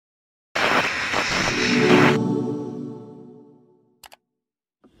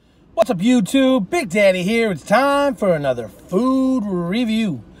What's up, YouTube? Big Daddy here. It's time for another food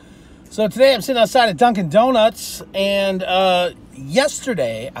review. So today I'm sitting outside of Dunkin' Donuts, and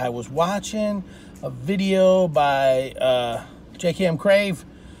yesterday I was watching a video by JKM Crave,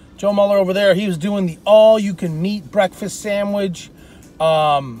 Joe Muller over there. He was doing the all-you-can-meat breakfast sandwich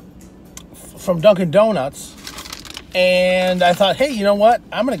from Dunkin' Donuts, and I thought, hey, you know what?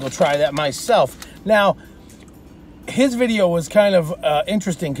 I'm gonna go try that myself. Now, his video was kind of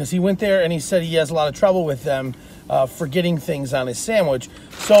interesting because he went there and he said he has a lot of trouble with them forgetting things on his sandwich.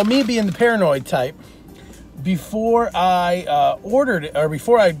 So me being the paranoid type, before I ordered it, or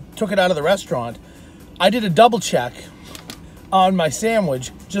before I took it out of the restaurant, I did a double check on my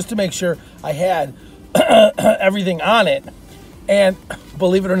sandwich just to make sure I had everything on it. And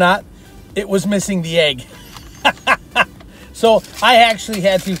believe it or not, it was missing the egg. So I actually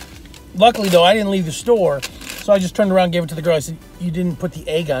had to, luckily though, I didn't leave the store. So I just turned around and gave it to the girl. I said, you didn't put the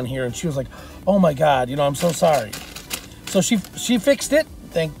egg on here. And she was like, oh my God, you know, I'm so sorry. So she fixed it.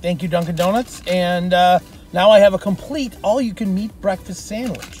 Thank you, Dunkin' Donuts. And now I have a complete all-you-can-meat breakfast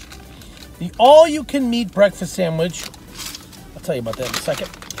sandwich. The all-you-can-meat breakfast sandwich, I'll tell you about that in a second,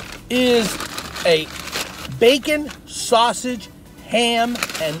 is a bacon, sausage, ham,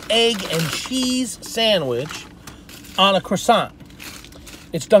 and egg and cheese sandwich on a croissant.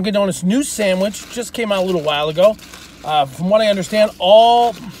 It's Dunkin' Donuts' new sandwich, just came out a little while ago. From what I understand,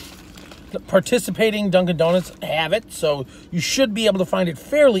 all the participating Dunkin' Donuts have it, so you should be able to find it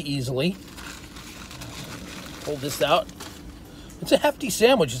fairly easily. Pull this out. It's a hefty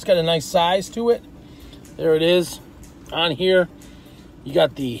sandwich. It's got a nice size to it. There it is. On here, you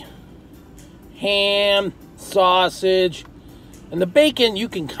got the ham, sausage, and the bacon. You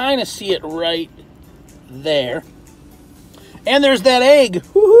can kind of see it right there. And there's that egg.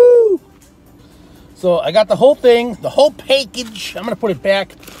 Woohoo! So I got the whole thing, the whole package. I'm going to put it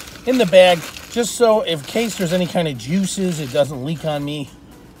back in the bag just so in case there's any kind of juices, it doesn't leak on me.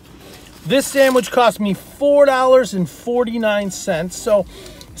 This sandwich cost me $4.49. So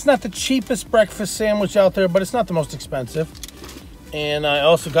it's not the cheapest breakfast sandwich out there, but it's not the most expensive. And I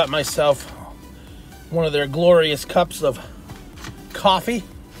also got myself one of their glorious cups of coffee.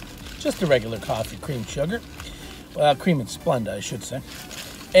 Just a regular coffee, cream sugar. Cream and Splenda, I should say.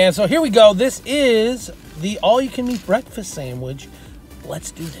 And so here we go. This is the all-you-can-eat breakfast sandwich.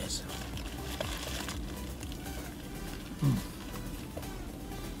 Let's do this.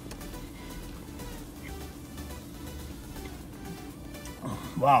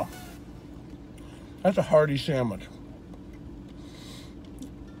 Wow. That's a hearty sandwich.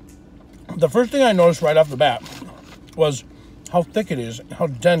 The first thing I noticed right off the bat was how thick it is, how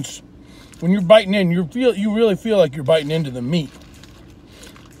dense. When you're biting in, you really feel like you're biting into the meat.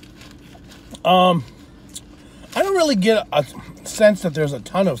 I don't really get a sense that there's a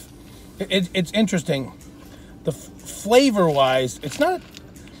ton of. It's interesting. The flavor-wise, there's not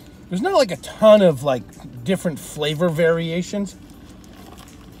like a ton of like different flavor variations.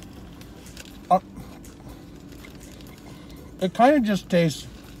 It kind of just tastes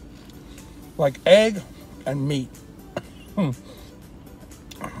like egg and meat.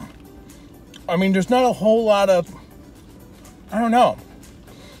 I mean, there's not a whole lot of, I don't know.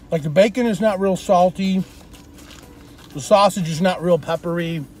 Like the bacon is not real salty. The sausage is not real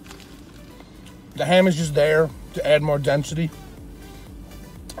peppery. The ham is just there to add more density.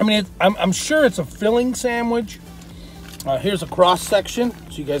 I mean, I'm sure it's a filling sandwich. Here's a cross section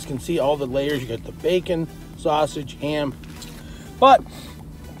so you guys can see all the layers. You got the bacon, sausage, ham. But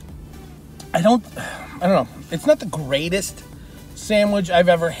I don't know. It's not the greatest sandwich I've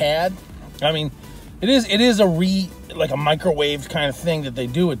ever had. I mean, it is like a microwave kind of thing that they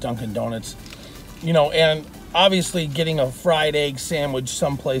do at Dunkin' Donuts, you know, and obviously getting a fried egg sandwich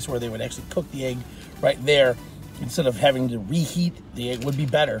someplace where they would actually cook the egg right there instead of having to reheat the egg would be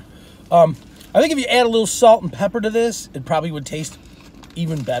better. I think if you add a little salt and pepper to this, it probably would taste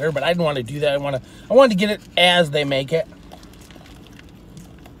even better, but I didn't want to do that. I wanted to get it as they make it.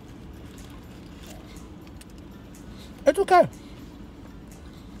 It's okay.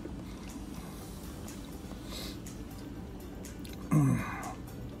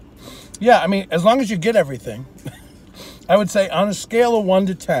 Yeah, I mean, as long as you get everything, I would say on a scale of 1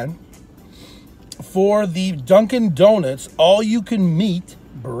 to 10, for the Dunkin' Donuts all-you-can-meat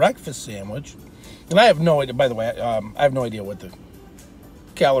breakfast sandwich, and I have no idea, by the way, I have no idea what the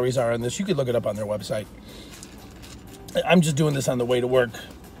calories are on this. You could look it up on their website. I'm just doing this on the way to work,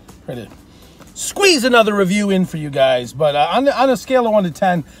 trying to squeeze another review in for you guys. But on a scale of 1 to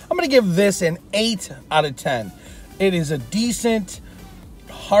 10, I'm going to give this an 8 out of 10. It is a decent,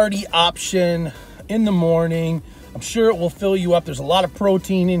 hearty option in the morning. I'm sure it will fill you up. There's a lot of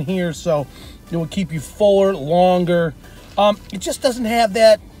protein in here, so it will keep you fuller, longer. It just doesn't have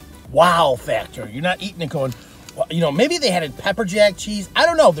that wow factor. You're not eating it going, you know, maybe they had a pepper jack cheese. I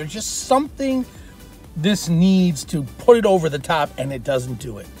don't know. There's just something this needs to put it over the top, and it doesn't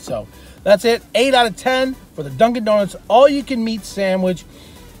do it. So that's it. 8 out of 10 for the Dunkin' Donuts all-you-can-meat sandwich.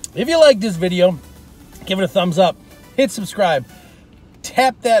 If you like this video, give it a thumbs up. Hit subscribe.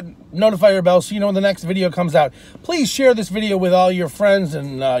 Tap that notifier bell so you know when the next video comes out. Please share this video with all your friends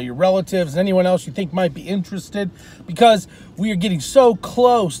and your relatives and anyone else you think might be interested, because we are getting so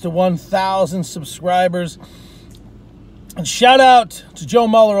close to 1,000 subscribers. And shout out to Joe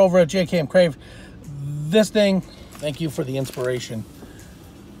Muller over at JKM Crave. This thing, thank you for the inspiration.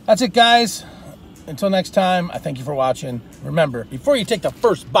 That's it, guys. Until next time, I thank you for watching. Remember, before you take the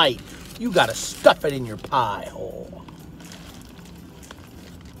first bite, you gotta stuff it in your pie hole.